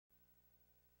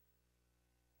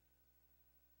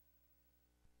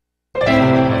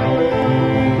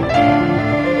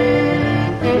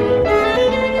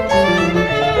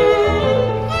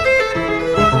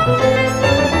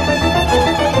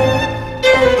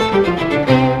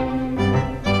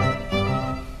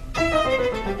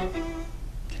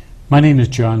My name is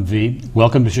John V.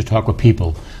 Welcome to Chautauqua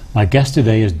People. My guest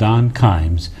today is Don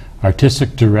Kimes,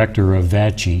 Artistic Director of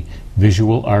VACI,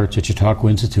 Visual Arts at Chautauqua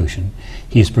Institution.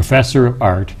 He is Professor of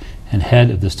Art and Head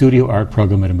of the Studio Art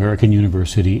Program at American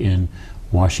University in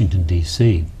Washington,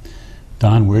 D.C.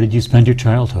 Don, where did you spend your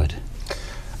childhood?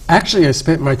 Actually, I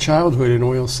spent my childhood in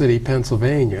Oil City,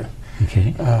 Pennsylvania.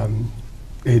 Okay.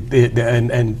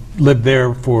 And lived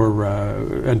there for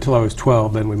until I was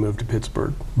 12. Then we moved to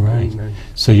Pittsburgh. Right.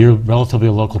 So you're relatively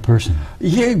a local person.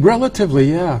 Yeah, relatively.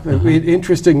 Yeah.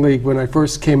 Interestingly, when I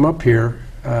first came up here,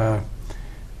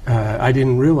 I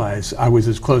didn't realize I was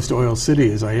as close to Oil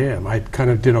City as I am. I kind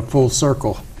of did a full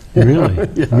circle. Really?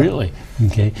 Yeah. Really?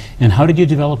 Okay. And how did you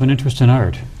develop an interest in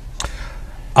art?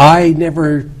 I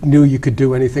never knew you could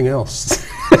do anything else.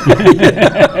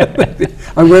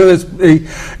 I'm one of those.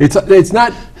 It's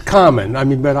not common. I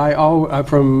mean, but I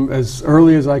from as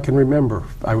early as I can remember,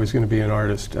 I was going to be an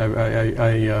artist.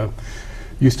 I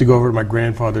used to go over to my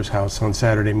grandfather's house on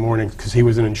Saturday mornings because he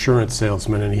was an insurance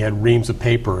salesman and he had reams of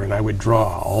paper, and I would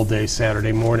draw all day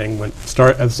Saturday morning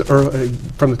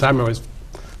from the time I was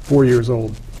 4 years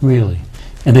old. Really?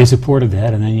 And they supported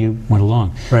that, and then you went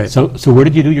along. Right. So where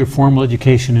did you do your formal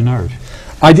education in art?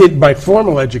 I did my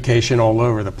formal education all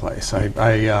over the place.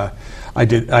 I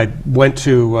went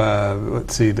to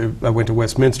I went to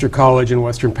Westminster College in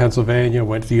Western Pennsylvania.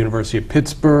 Went to the University of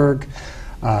Pittsburgh.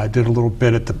 Did a little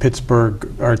bit at the Pittsburgh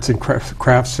Arts and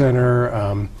Crafts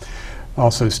Center.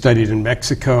 Also studied in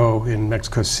Mexico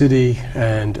City,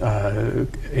 and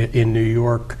in New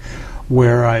York,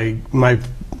 where I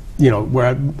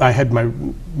had my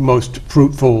most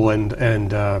fruitful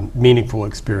and meaningful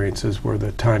experiences were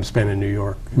the time spent in New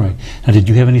York. Right. Now, did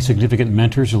you have any significant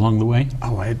mentors along the way?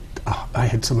 Oh, I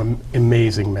had some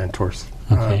amazing mentors.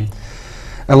 Okay.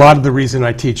 A lot of the reason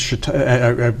I teach,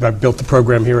 I built the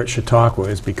program here at Chautauqua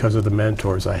is because of the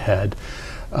mentors I had.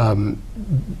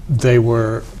 They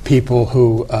were people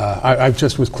who, I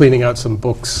just was cleaning out some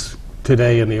books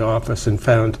today in the office and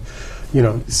found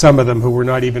some of them who were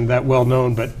not even that well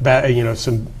known, but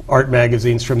some art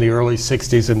magazines from the early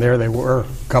 60s, and there they were, a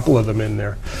couple of them in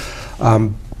there.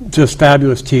 Just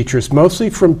fabulous teachers, mostly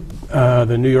from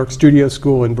the New York Studio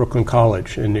School and Brooklyn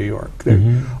College in New York.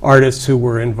 They're artists who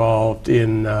were involved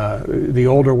in, the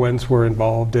older ones were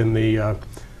involved in the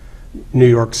New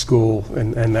York School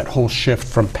and that whole shift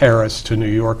from Paris to New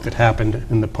York that happened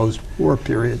in the post-war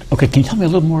period. Okay, can you tell me a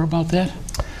little more about that?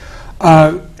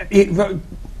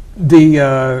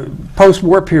 The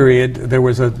post-war period, there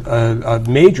was a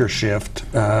major shift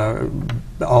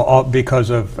because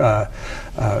of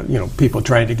people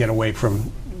trying to get away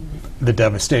from the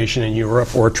devastation in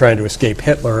Europe or trying to escape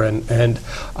Hitler, and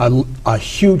a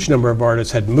huge number of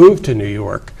artists had moved to New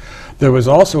York. There was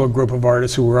also a group of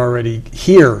artists who were already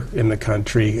here in the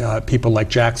country, people like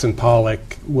Jackson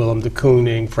Pollock, Willem de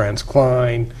Kooning, Franz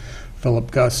Klein,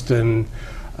 Philip Guston,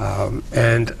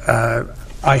 and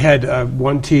I had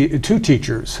two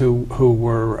teachers who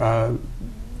were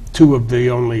two of the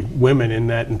only women in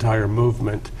that entire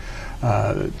movement,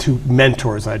 two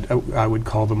mentors, I would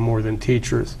call them more than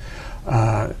teachers.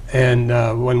 And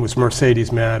one was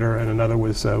Mercedes Matter, and another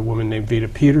was a woman named Vita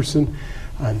Peterson.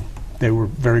 And they were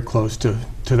very close to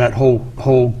that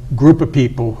whole group of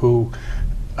people who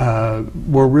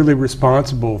were really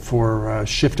responsible for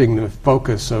shifting the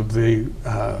focus of the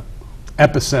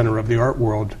epicenter of the art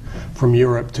world from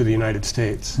Europe to the United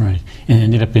States. Right. And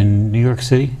ended up in New York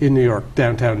City? In New York,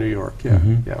 downtown New York, yeah.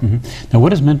 Now,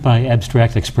 what is meant by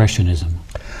abstract expressionism?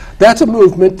 That's a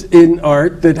movement in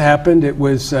art that happened. It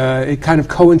was, it kind of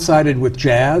coincided with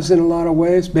jazz in a lot of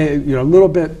ways, a little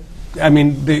bit, I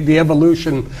mean, the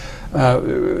evolution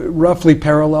roughly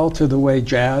parallel to the way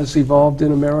jazz evolved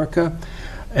in America.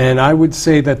 And I would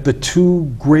say that the two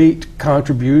great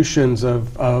contributions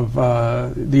of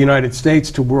the United States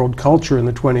to world culture in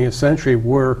the 20th century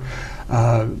were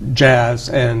jazz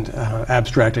and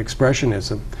abstract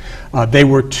expressionism. They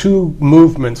were two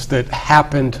movements that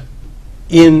happened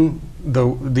in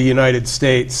the United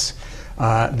States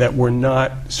that were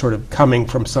not sort of coming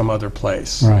from some other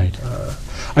place. Right.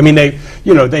 I mean, they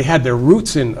had their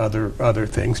roots in other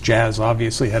things. Jazz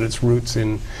obviously had its roots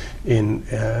in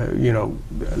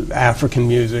African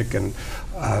music and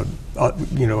a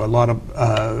lot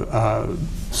of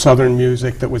Southern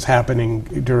music that was happening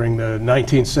during the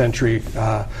 19th century.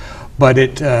 But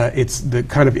it's the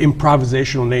kind of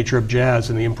improvisational nature of jazz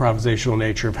and the improvisational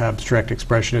nature of abstract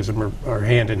expressionism are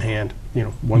hand in hand.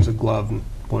 One's a glove and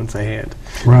one's a hand.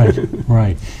 Right,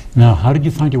 right. Now, how did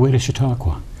you find your way to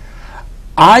Chautauqua?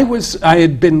 I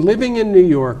had been living in New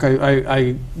York. As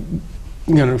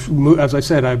I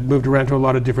said, I moved around to a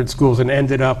lot of different schools and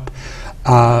ended up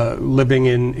living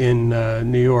in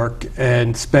New York,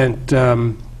 and spent,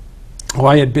 well,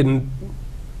 I had been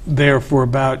there for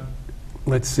about,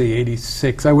 let's see,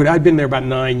 86. I'd been there about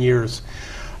 9 years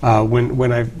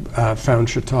when I found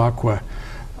Chautauqua.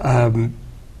 A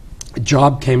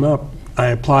job came up. I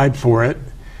applied for it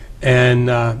and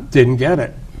didn't get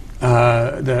it.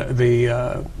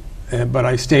 But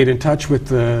I stayed in touch with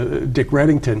Dick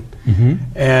Reddington,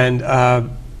 and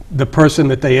the person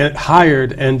that they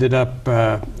hired ended up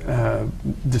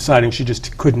deciding she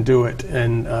just couldn't do it,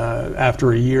 and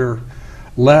after a year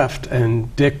left,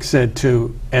 and Dick said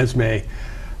to Esme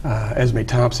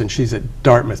Thompson, she's at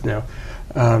Dartmouth now,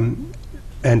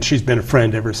 and she's been a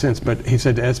friend ever since, but he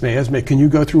said to Esme, can you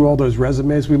go through all those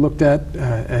resumes we looked at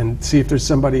and see if there's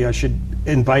somebody I should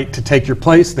invite to take your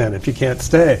place then if you can't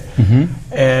stay?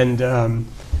 And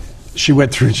she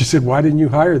went through and she said, why didn't you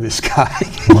hire this guy?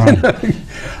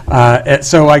 Right.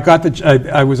 So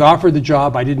I was offered the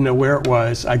job. I didn't know where it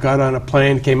was. I got on a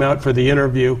plane, came out for the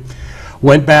interview,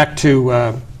 went back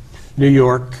to New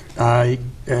York, and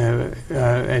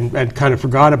kind of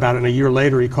forgot about it. And a year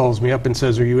later, he calls me up and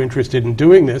says, "Are you interested in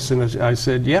doing this?" And I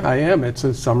said, "Yeah, I am. It's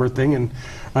a summer thing, and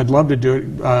I'd love to do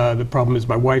it. The problem is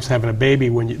my wife's having a baby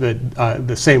when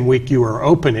the same week you are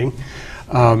opening,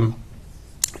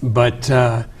 but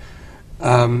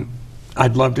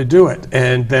I'd love to do it."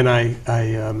 And then I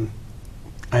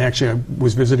actually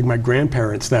was visiting my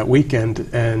grandparents that weekend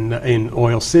and in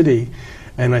Oil City,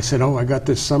 and I said, "Oh, I got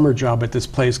this summer job at this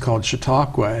place called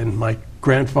Chautauqua," and my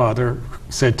grandfather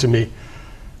said to me,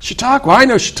 "Chautauqua? I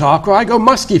know Chautauqua. I go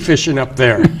muskie fishing up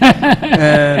there."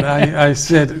 And I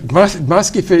said,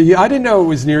 "Muskie fishing? I didn't know it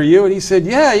was near you." And he said,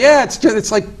 "Yeah,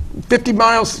 it's like 50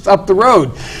 miles up the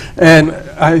road." And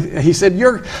he said,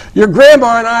 "Your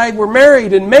grandma and I were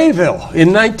married in Mayville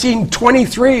in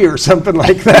 1923 or something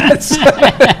like that."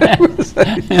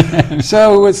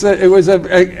 So it was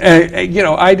you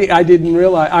know, I didn't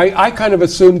realize, I kind of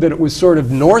assumed that it was sort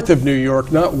of north of New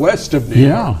York, not west of New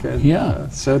York.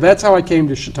 And, so that's how I came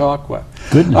to Chautauqua.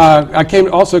 Goodness. I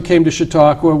also came to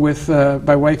Chautauqua with,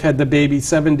 my wife had the baby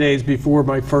 7 days before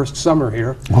my first summer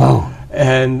here. Whoa.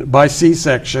 And by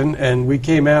C-section, and we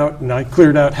came out, and I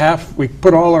cleared out half. We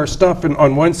put all our stuff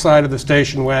on one side of the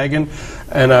station wagon,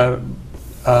 and a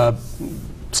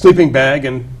sleeping bag,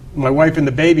 and my wife and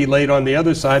the baby laid on the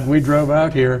other side, and we drove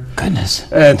out here. Goodness.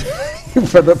 And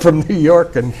from New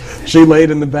York, and she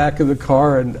laid in the back of the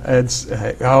car, and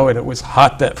it was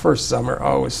hot that first summer.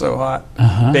 Oh, it was so hot.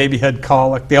 Baby had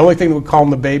colic. The only thing that would calm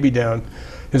the baby down,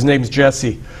 his name's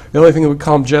Jesse. The only thing that would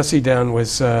calm Jesse down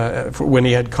was when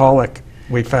he had colic,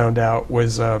 we found out,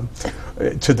 was to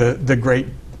the great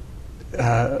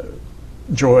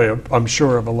joy, I'm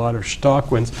sure, of a lot of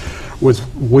Chautauquans, was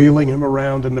wheeling him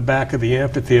around in the back of the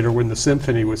amphitheater when the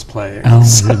symphony was playing. Oh,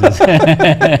 goodness.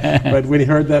 But when he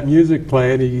heard that music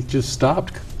playing, he just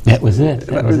stopped. That was it.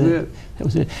 That was it. That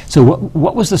was it. So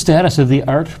what was the status of the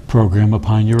art program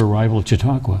upon your arrival at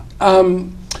Chautauqua?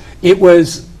 It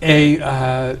was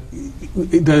the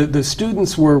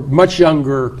students were much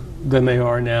younger than they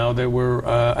are now. There were,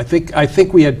 I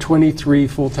think we had 23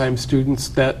 full-time students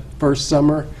that first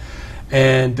summer,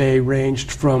 and they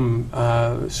ranged from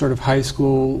sort of high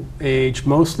school age,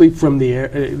 mostly from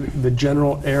the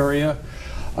general area,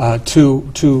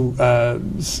 to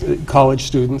college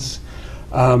students.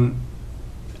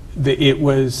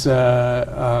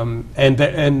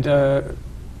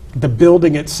 The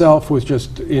building itself was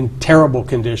just in terrible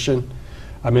condition.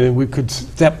 I mean, we could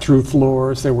step through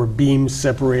floors. There were beams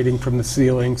separating from the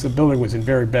ceilings. The building was in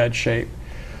very bad shape.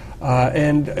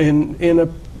 And in a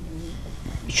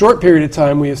short period of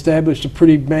time, we established a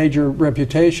pretty major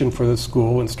reputation for the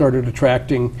school and started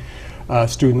attracting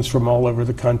students from all over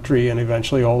the country and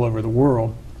eventually all over the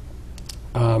world.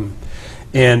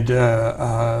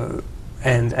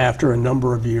 And after a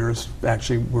number of years,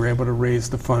 actually, we were able to raise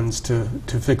the funds to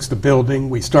fix the building.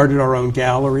 We started our own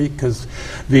gallery, because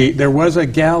there was a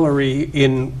gallery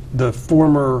in the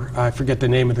former, I forget the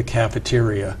name of the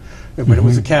cafeteria, but it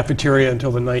was a cafeteria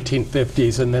until the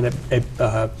 1950s, and then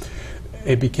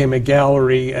it became a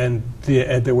gallery, and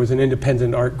there was an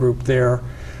independent art group there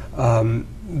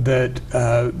that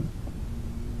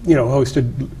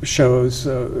hosted shows.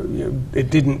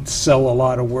 It didn't sell a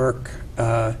lot of work.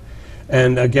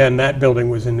 And again, that building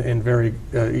was in very,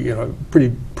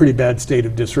 pretty bad state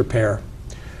of disrepair.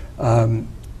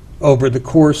 Over the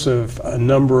course of a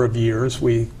number of years,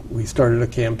 we started a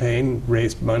campaign,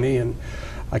 raised money, and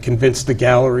I convinced the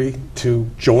gallery to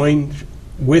join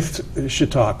with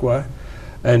Chautauqua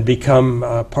and become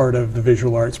part of the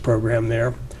visual arts program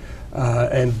there.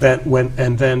 And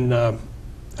then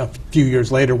a few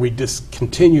years later, we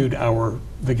discontinued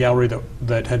the gallery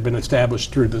that had been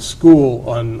established through the school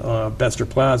on Bester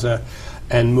Plaza,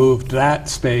 and moved that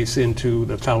space into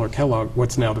the Fowler Kellogg,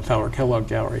 what's now the Fowler Kellogg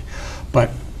Gallery. But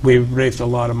we raised a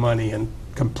lot of money and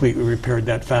completely repaired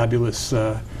that fabulous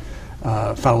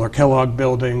Fowler Kellogg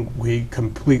building. We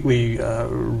completely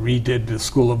redid the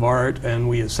School of Art, and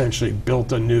we essentially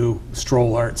built a new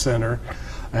Stroll Art Center,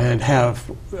 and have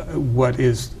what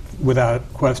is, without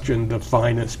question, the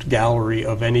finest gallery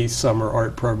of any summer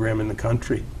art program in the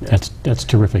country. Yeah. That's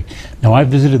terrific. Now, I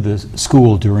visited the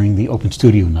school during the open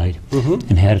studio night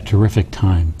and had a terrific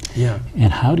time. Yeah.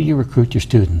 And how do you recruit your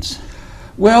students?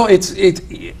 Well,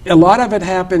 a lot of it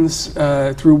happens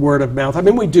through word of mouth. I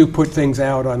mean, we do put things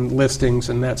out on listings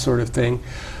and that sort of thing,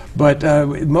 but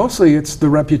mostly it's the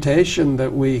reputation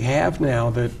that we have now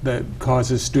that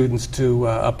causes students to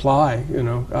apply. You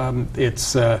know,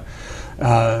 there's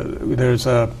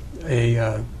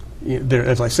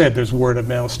as I said, there's word of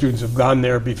mouth. Students have gone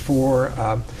there before,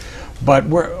 but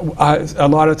a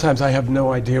lot of times I have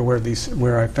no idea where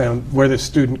the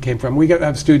student came from. We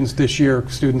have students this year,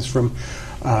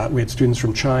 we had students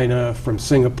from China, from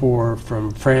Singapore,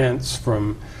 from France,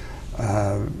 from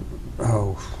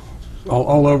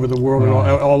all over the world, and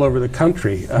all over the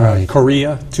country. Right.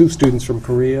 Korea, 2 students from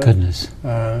Korea. Goodness.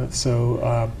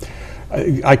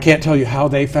 I can't tell you how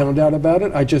they found out about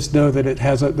it. I just know that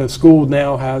the school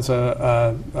now has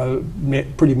a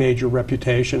pretty major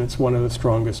reputation. It's one of the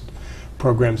strongest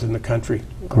programs in the country.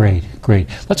 Great, great.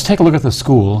 Let's take a look at the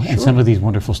school and some of these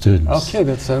wonderful students. Okay,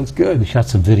 that sounds good. We shot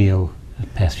some video the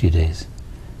past few days.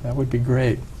 That would be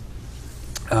great.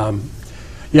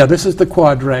 Yeah, this is the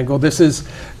quadrangle. This is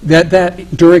that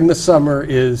during the summer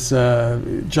is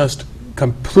just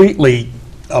completely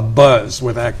abuzz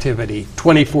with activity,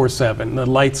 24/7. The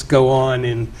lights go on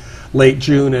in late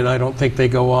June, and I don't think they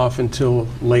go off until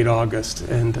late August.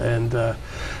 And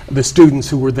the students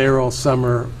who were there all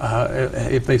summer,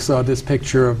 if they saw this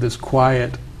picture of this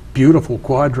quiet, beautiful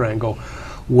quadrangle,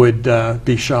 would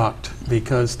be shocked,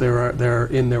 because they're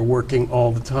in there working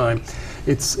all the time.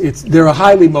 They're a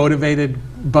highly motivated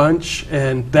bunch,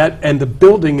 and the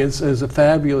building is a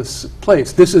fabulous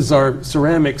place. This is our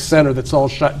ceramics center that's all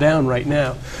shut down right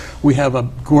now. We have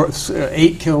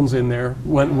 8 kilns in there.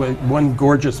 One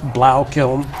gorgeous Blau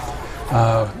kiln.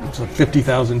 It's a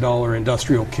 $50,000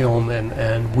 industrial kiln,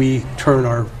 and we turn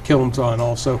our kilns on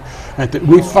also.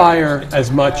 We fire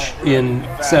as much in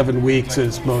 7 weeks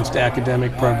as most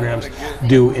academic programs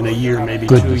do in a year, maybe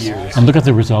Goodness. 2 years. And look at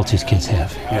the results these kids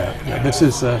have. Yeah.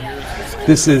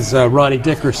 This is Ronnie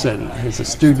Dickerson. He's a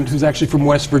student who's actually from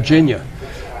West Virginia,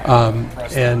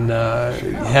 and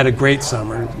had a great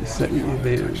summer,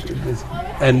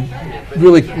 and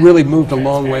really moved a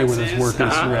long way with his work in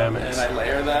ceramics.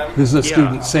 This is a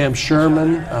student, Sam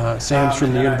Sherman. Sam's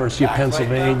from the University of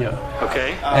Pennsylvania,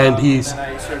 and he's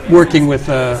working with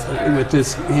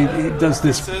this. He does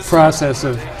this process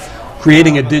of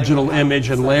creating a digital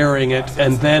image and layering it,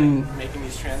 and then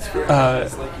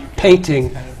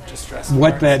painting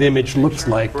what that image looks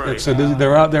like. So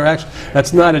they're actually,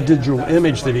 that's not a digital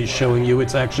image that he's showing you.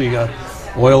 It's actually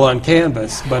oil on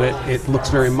canvas, but it looks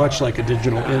very much like a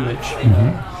digital image.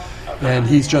 And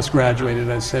he's just graduated,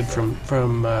 as I said, from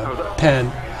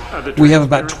Penn. We have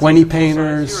about 20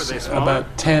 painters, about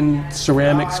 10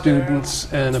 ceramic students,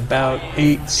 and about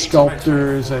 8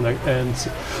 sculptors,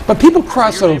 but people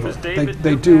cross over.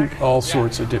 They do all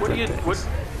sorts of different things.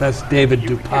 That's David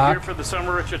Dupac,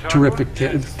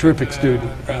 terrific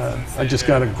student. I just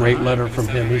got a great letter from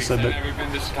him. He said that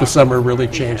the summer really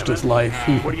changed his life.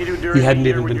 He hadn't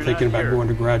even been thinking about going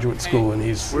to graduate school, and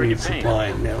he's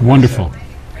applying now. Wonderful.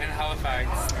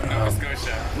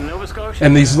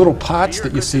 And these little pots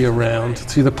that you see around,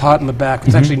 see the pot in the back,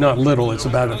 it's actually not little, it's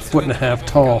about 1.5 feet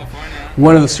tall.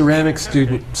 One of the ceramics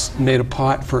students made a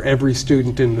pot for every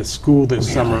student in the school this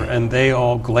summer, and they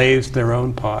all glazed their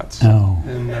own pots. Oh,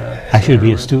 and, I should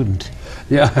be a student.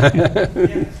 Yeah.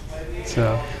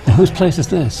 So. Now, whose place is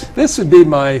this? This would be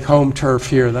my home turf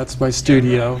here. That's my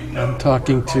studio. I'm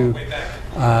talking to,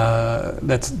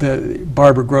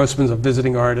 Barbara Grossman's a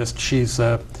visiting artist. She's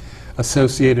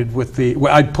associated with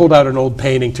I pulled out an old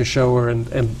painting to show her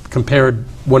and compared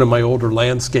one of my older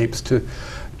landscapes to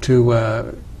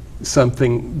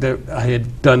something that I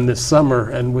had done this summer,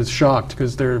 and was shocked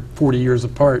because they're 40 years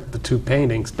apart, the 2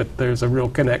 paintings, but there's a real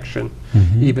connection,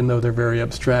 even though they're very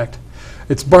abstract.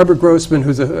 It's Barbara Grossman,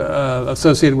 who's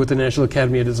associated with the National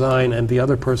Academy of Design, and the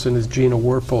other person is Gina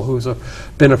Werfel, who's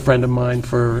been a friend of mine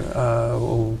for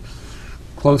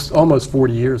almost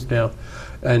 40 years now.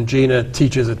 And Gina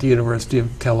teaches at the University of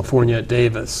California at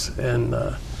Davis, and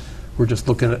we're just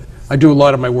looking at. I do a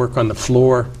lot of my work on the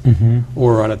floor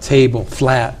or on a table,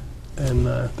 flat, and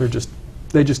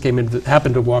they just came in,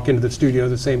 happened to walk into the studio at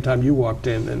the same time you walked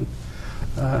in, and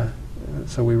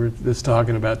so we were just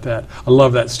talking about that. I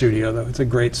love that studio, though. It's a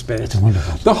great space. It's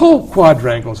wonderful. The whole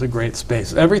quadrangle is a great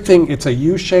space. Everything, it's a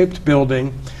U-shaped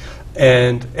building,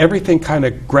 and everything kind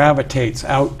of gravitates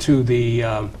out to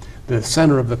the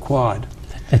center of the quad.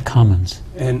 At Commons.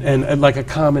 And like a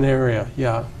common area,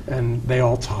 yeah. And they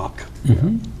all talk.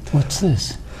 What's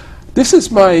this? This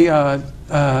is my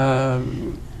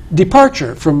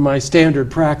departure from my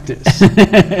standard practice.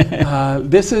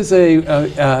 This is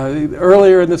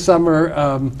earlier in the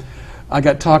summer, I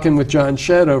got talking with John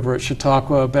Shedd over at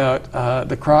Chautauqua about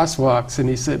the crosswalks, and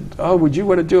he said, "Oh, would you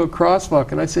want to do a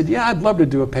crosswalk?" And I said, "Yeah, I'd love to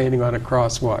do a painting on a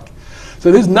crosswalk." So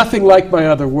this is nothing like my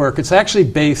other work. It's actually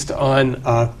based on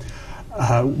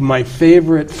my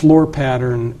favorite floor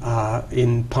pattern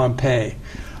in Pompeii.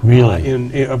 Really?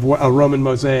 Of a Roman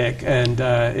mosaic, and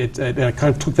I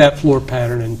kind of took that floor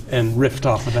pattern and riffed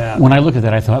off of that. When I look at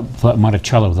that, I thought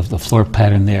Monticello, the floor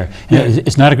pattern there. Yeah.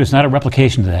 It's not a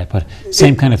replication of that, but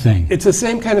same kind of thing. It's the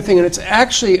same kind of thing, and it's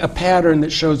actually a pattern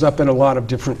that shows up in a lot of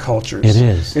different cultures. It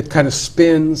is. It kind of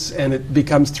spins, and it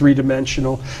becomes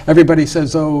three-dimensional. Everybody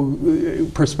says, "Oh,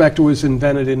 perspective was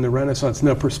invented in the Renaissance."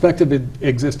 No, perspective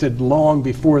existed long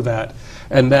before that.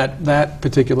 And that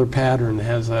particular pattern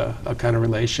has a kind of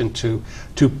relation to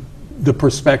the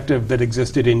perspective that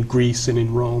existed in Greece and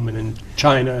in Rome and in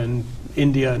China and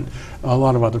India and a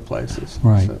lot of other places.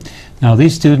 Right. So. Now,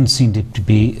 these students seem to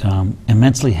be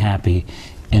immensely happy,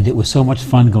 and it was so much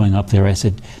fun going up there. I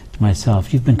said to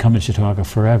myself, "You've been coming to Chautauqua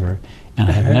forever, and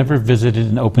I have never visited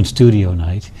an open studio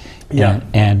night." Yeah.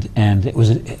 And it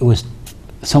was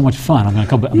so much fun. I'm going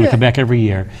to come back every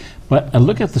year. But I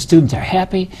look at the students; they're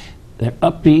happy. They're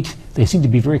upbeat. They seem to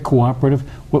be very cooperative.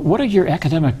 What are your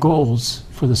academic goals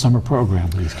for the summer program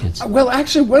for these kids? Well,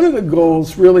 actually, one of the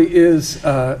goals really is,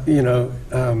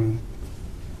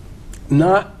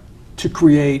 not to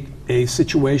create a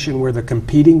situation where they're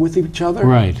competing with each other,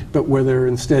 right, but where they're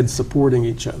instead supporting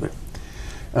each other.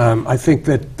 I think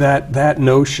that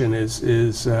notion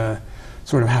is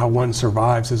sort of how one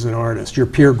survives as an artist. Your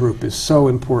peer group is so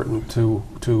important to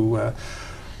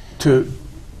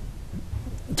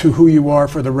who you are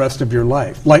for the rest of your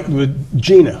life. Like with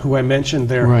Gina, who I mentioned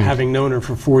there, right, having known her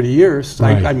for 40 years,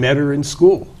 right, I met her in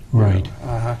school. Right.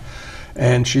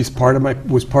 And she's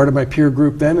was part of my peer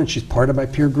group then, and she's part of my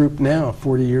peer group now,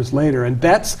 40 years later. And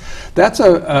that's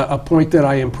a point that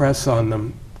I impress on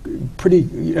them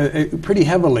pretty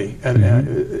heavily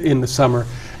in the summer.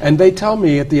 And they tell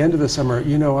me at the end of the summer,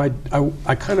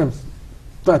 I kind of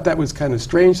thought that was kind of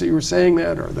strange that you were saying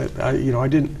that, or that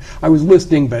I was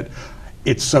listening, but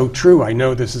it's so true. I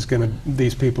know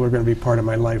these people are going to be part of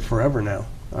my life forever now,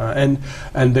 and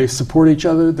they support each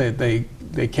other.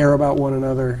 They care about one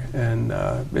another, and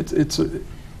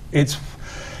it's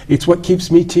what keeps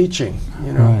me teaching.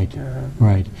 Right,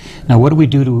 right. Now, what do we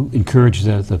do to encourage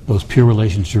those peer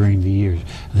relations during the years?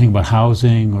 I think about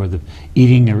housing or the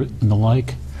eating or and the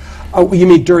like. Oh, you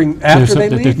mean after they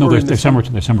leave? No, there's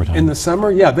summertime. In the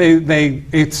summer, yeah.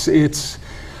 It's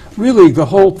really, the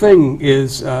whole thing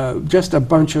is just a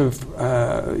bunch of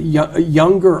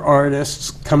younger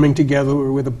artists coming together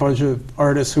with a bunch of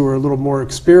artists who are a little more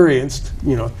experienced.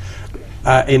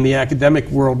 In the academic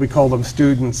world, we call them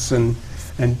students and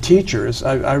teachers.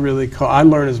 I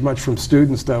learn as much from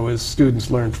students, though, as students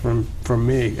learn from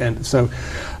me. And so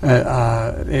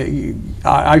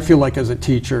I feel like as a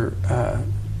teacher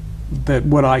that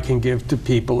what I can give to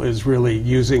people is really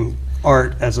using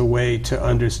art as a way to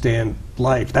understand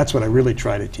life. That's what I really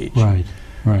try to teach. Right,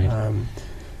 right.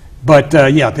 But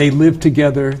they live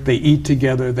together, they eat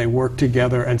together, they work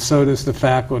together, and so does the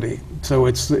faculty. So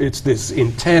it's this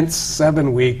intense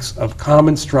 7 weeks of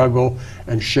common struggle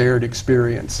and shared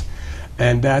experience.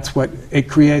 And that's what, it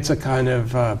creates a kind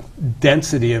of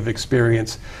density of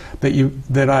experience that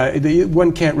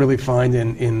one can't really find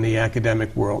in the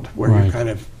academic world, where right, you're kind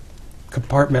of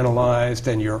compartmentalized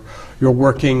and you're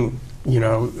working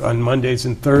on Mondays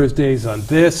and Thursdays on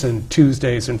this, and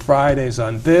Tuesdays and Fridays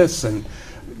on this, and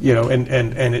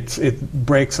it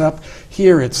breaks up.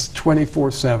 Here it's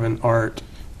 24/7 art,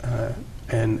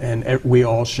 and we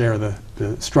all share the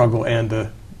struggle and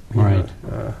the right.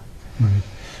 Right.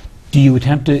 Do you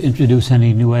attempt to introduce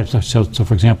any new items? So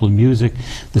for example, in music,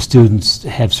 the students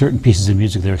have certain pieces of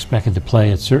music they're expected to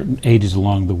play at certain ages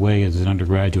along the way as an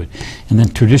undergraduate. And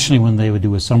then traditionally when they would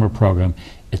do a summer program,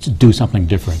 it's to do something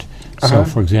different. So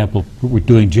for example, we're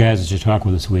doing jazz at Chautauqua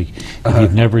this week. If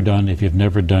you've never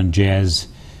done jazz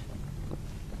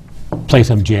play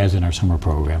some jazz in our summer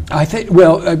program? I think,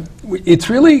 well, it's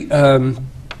really,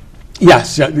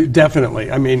 yes,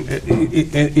 definitely. I mean,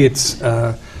 it's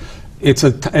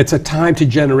a time to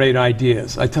generate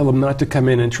ideas. I tell them not to come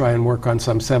in and try and work on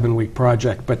some 7-week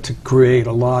project, but to create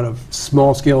a lot of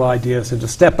small-scale ideas and to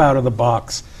step out of the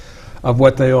box of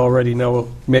what they already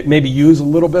know, maybe use a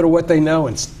little bit of what they know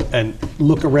and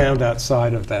look around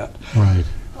outside of that. Right.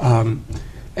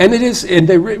 And it is, and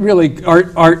they really,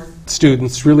 art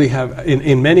students really have,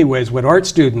 in many ways, what art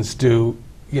students do,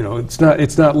 you know, it's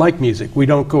not like music. We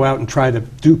don't go out and try to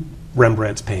do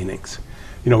Rembrandt's paintings.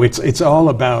 You know, it's all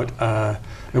about,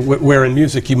 where in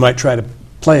music you might try to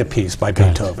play a piece by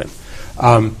Beethoven.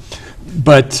 So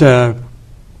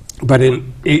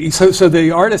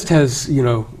the artist has, you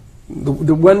know,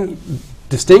 the one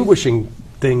distinguishing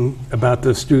thing about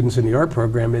the students in the art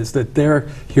program is that they're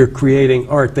here creating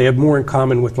art. They have more in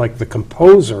common with, like, the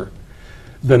composer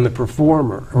than the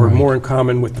performer, or more in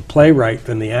common with the playwright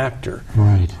than the actor.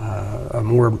 Right.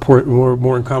 More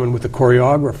in common with the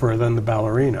choreographer than the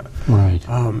ballerina. Right.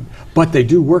 But they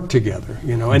do work together,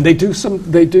 you know, and they do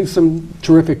some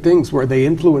terrific things where they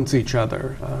influence each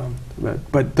other.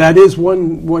 But that is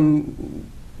one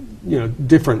you know,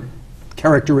 different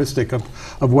characteristic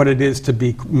of what it is to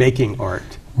be making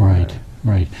art. Right.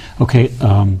 Right. Okay.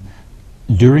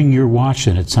 During your watch,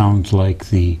 then, it sounds like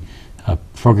the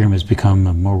program has become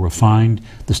more refined.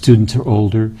 The students are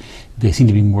older. They seem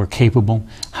to be more capable.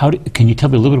 Can you tell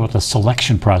me a little bit about the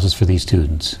selection process for these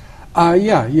students?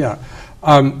 Yeah.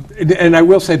 And I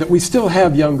will say that we still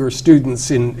have younger students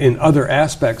in other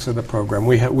aspects of the program.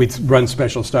 We run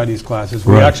special studies classes.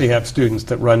 We actually have students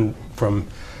that run from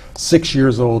 6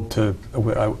 years old to,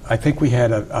 I think we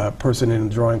had a person in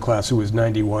the drawing class who was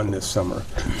 91 this summer.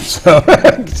 So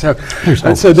it's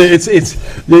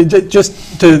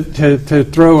just to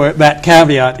throw that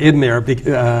caveat in there.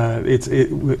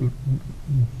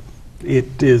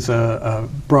 It is a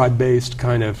broad-based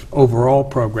kind of overall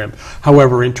program.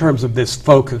 However, in terms of this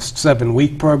focused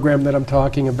 7-week program that I'm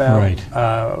talking about,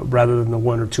 rather than the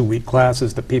 1 or 2 week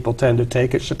classes that people tend to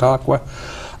take at Chautauqua,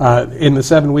 in the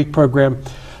 7-week program,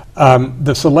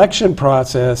 the selection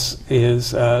process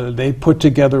is they put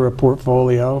together a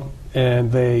portfolio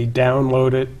and they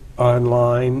download it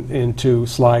online into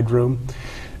SlideRoom,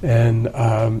 and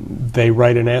they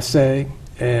write an essay,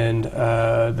 and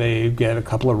they get a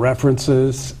couple of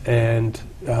references and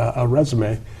a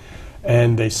resume,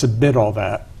 and they submit all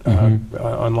that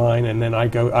online, and then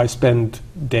I spend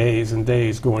days and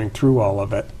days going through all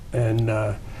of it and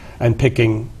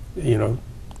picking, you know,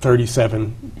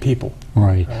 37 people.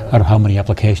 Right. Out of how many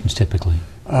applications typically?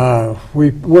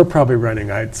 We're probably running,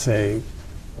 I'd say,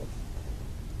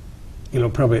 you know,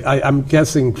 probably, I'm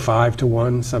guessing 5 to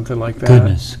 1, something like that.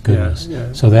 Goodness.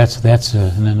 Yeah. So that's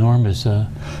an enormous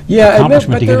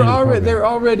accomplishment to get into the program.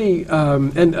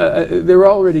 They're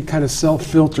already kind of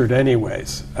self-filtered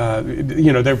anyways.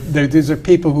 You know, these are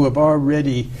people who have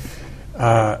already,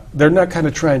 they're not kind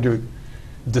of trying to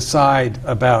decide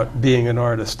about being an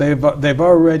artist. They've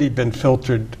already been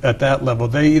filtered at that level.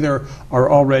 They either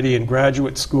are already in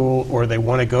graduate school, or they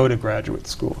want to go to graduate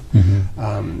school,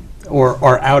 or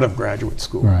are out of graduate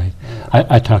school. Right.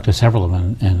 I talked to several of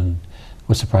them and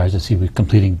was surprised to see we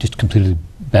completed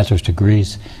bachelor's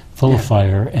degrees, full of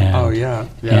fire, and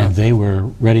and they were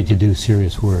ready to do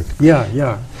serious work.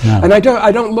 Yeah. And I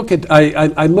don't look at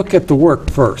I look at the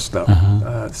work first,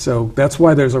 though. So that's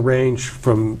why there's a range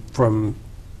from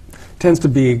tends to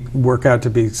work out to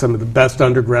be some of the best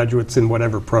undergraduates in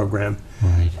whatever program,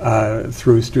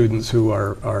 through students who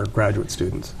are graduate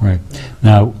students. Right.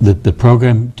 Now, the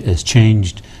program has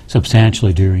changed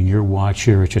substantially during your watch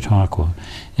here at Chautauqua,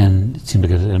 and it seems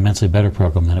like an immensely better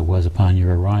program than it was upon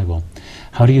your arrival.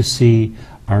 How do you see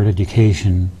art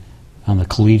education on the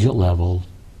collegiate level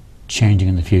changing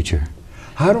in the future?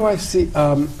 How do I see?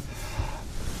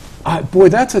 Boy,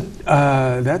 that's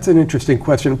an interesting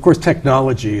question. Of course,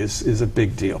 technology is a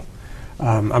big deal.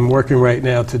 I'm working right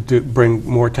now to bring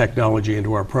more technology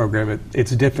into our program.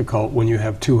 It's difficult when you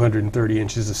have 230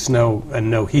 inches of snow and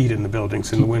no heat in the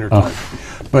buildings in the wintertime.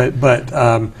 But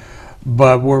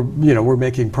we're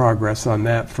making progress on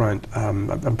that front.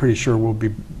 I'm pretty sure we'll be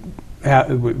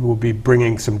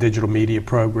bringing some digital media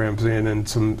programs in, and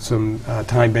some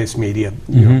time-based media,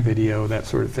 video, that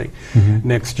sort of thing,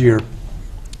 next year.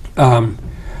 And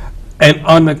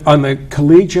on the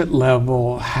collegiate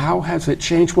level, how has it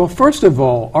changed? Well, first of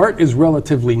all, art is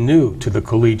relatively new to the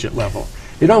collegiate level.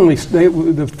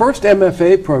 The first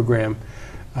MFA program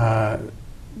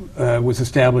was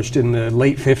established in the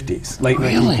late 50s, late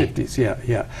 1950s.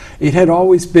 Yeah. It had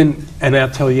always been an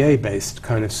atelier-based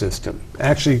kind of system.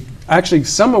 Actually, actually,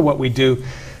 some of what we do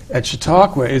at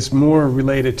Chautauqua is more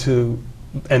related to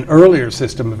an earlier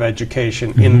system of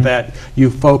education in that you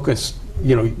focus,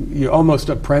 you almost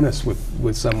apprentice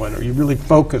with someone, or you really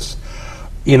focus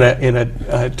in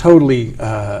a totally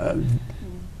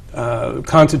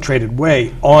concentrated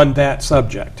way on that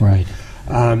subject, Right.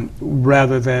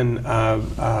 rather than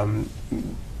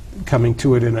coming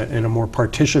to it in a more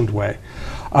partitioned way.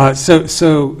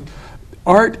 So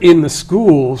art in the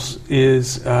schools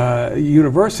is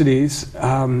universities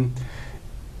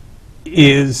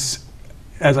is,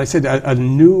 as I said, a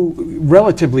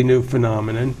relatively new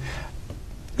phenomenon.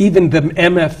 Even the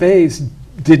MFAs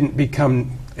didn't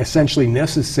become essentially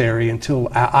necessary until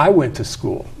I went to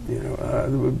school.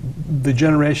 The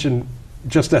generation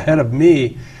just ahead of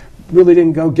me really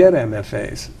didn't go get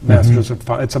MFAs. Masters of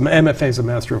Fine. MFA is a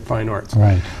Master of Fine Arts.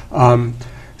 Right.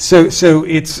 So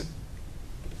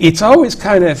it's always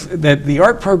kind of that the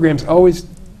art program's always,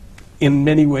 in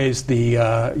many ways, the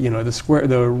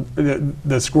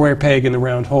square peg in the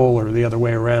round hole, or the other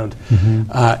way around,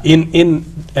 in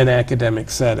an academic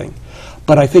setting.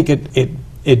 But I think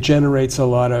it generates a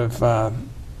lot of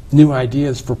new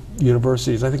ideas for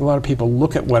universities. I think a lot of people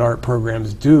look at what art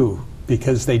programs do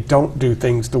because they don't do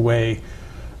things the way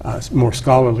more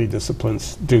scholarly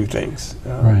disciplines do things.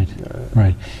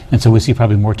 Right. And so we see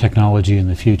probably more technology in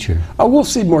the future. Oh, we'll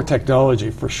see more technology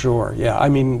for sure. Yeah, I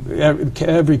mean,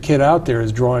 every kid out there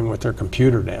is drawing with their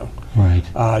computer now. Right.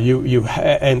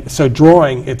 And so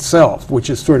drawing itself, which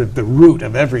is sort of the root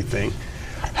of everything,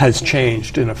 has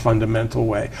changed in a fundamental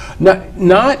way.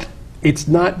 It's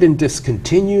not been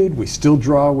discontinued. We still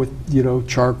draw with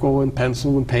charcoal and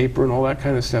pencil and paper and all that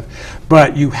kind of stuff.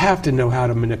 But you have to know how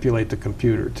to manipulate the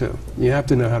computer too. You have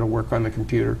to know how to work on the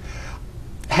computer.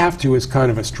 Have to is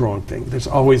kind of a strong thing. There's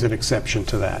always an exception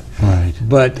to that. Right.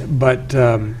 But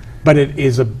it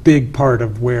is a big part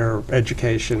of where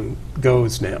education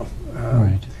goes now.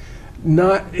 Right.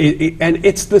 And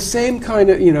it's the same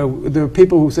kind of, there are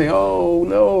people who say, oh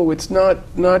no, it's not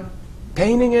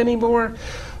painting anymore.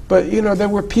 But there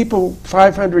were people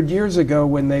 500 years ago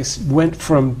when they went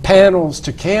from panels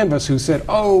to canvas who said,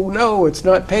 oh no, it's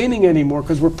not painting anymore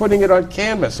because we're putting it on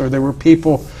canvas. Or there were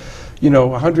people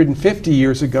 150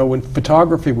 years ago when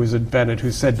photography was invented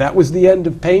who said that was the end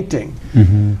of painting.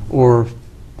 Or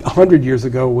 100 years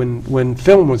ago when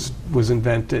film was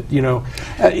invented.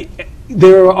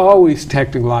 There are always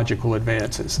technological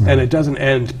advances, and it doesn't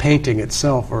end painting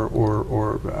itself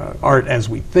or art as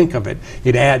we think of it.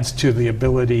 It adds to the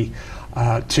ability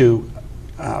to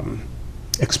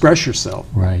express yourself.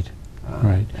 Right.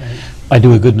 I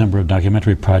do a good number of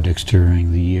documentary projects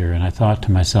during the year, and I thought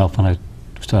to myself when I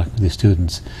was talking to the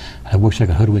students, I wish I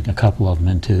could hoodwink a couple of them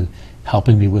into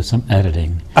helping me with some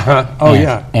editing.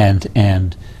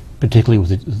 And particularly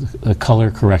with the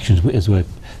color corrections, is what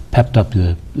pepped up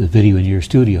the video in your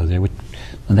studio there,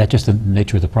 and that's just the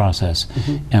nature of the process.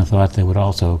 And thought they would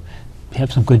also have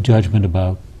some good judgment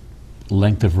about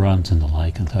length of runs and the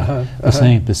like, and thought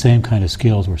the same kind of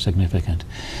skills were significant.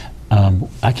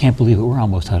 I can't believe it. We're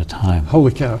almost out of time.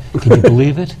 Holy cow! Can you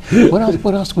believe it? What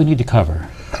else do we need to cover?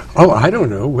 Oh, I don't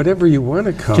know. Whatever you want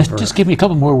to cover. Just give me a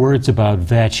couple more words about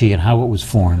Vaci and how it was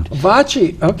formed.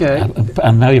 Vaci, okay.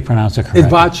 Now you pronounce it correctly.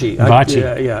 Vaci.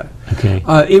 Vaci. Yeah. Okay.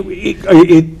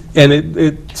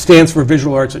 It stands for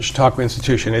Visual Arts at Chautauqua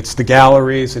Institution. It's the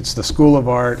galleries, it's the School of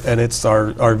Art, and it's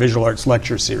our Visual Arts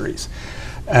lecture series.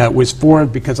 It was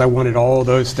formed because I wanted all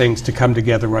those things to come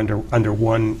together under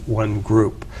one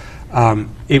group.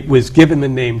 It was given the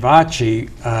name Vaci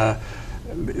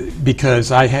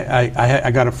because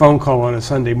I got a phone call on a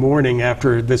Sunday morning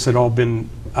after this had all been,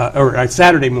 or a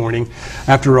Saturday morning,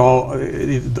 after all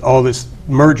this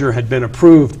merger had been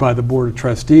approved by the Board of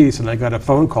Trustees, and I got a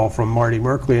phone call from Marty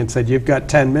Merkley and said, "You've got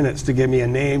 10 minutes to give me a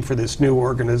name for this new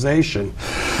organization."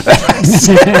 I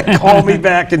said, "Call me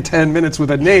back in 10 minutes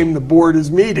with a name, the board is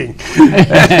meeting."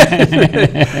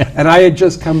 And I had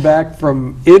just come back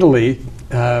from Italy.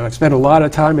 I spent a lot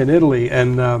of time in Italy,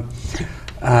 and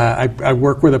I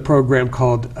work with a program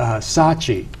called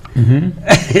SACI,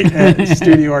 at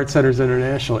Studio Art Centers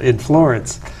International in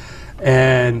Florence.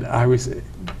 And I was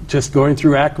just going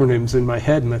through acronyms in my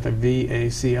head, and I thought,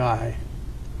 VACI.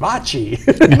 Vaci.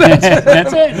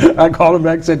 That's it. I called him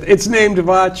back and said, "It's named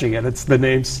Vaci," and it's the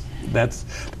name's,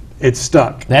 it's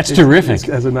stuck. That's terrific.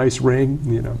 It has a nice ring,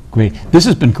 Great. This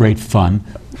has been great fun.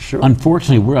 Sure.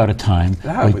 Unfortunately, we're out of time.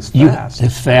 That was fast.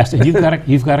 It's fast, and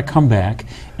you've got to come back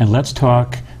and let's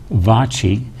talk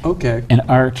Vaci and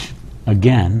art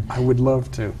again. I would love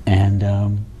to.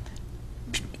 And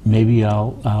maybe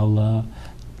I'll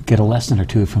get a lesson or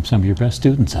two from some of your best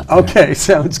students up there. Okay,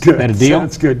 sounds good. That a deal?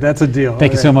 Sounds good. That's a deal.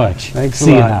 Thank you All so right. much. Thanks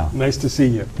See a you lot. now. Nice to see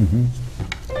you. Mhm.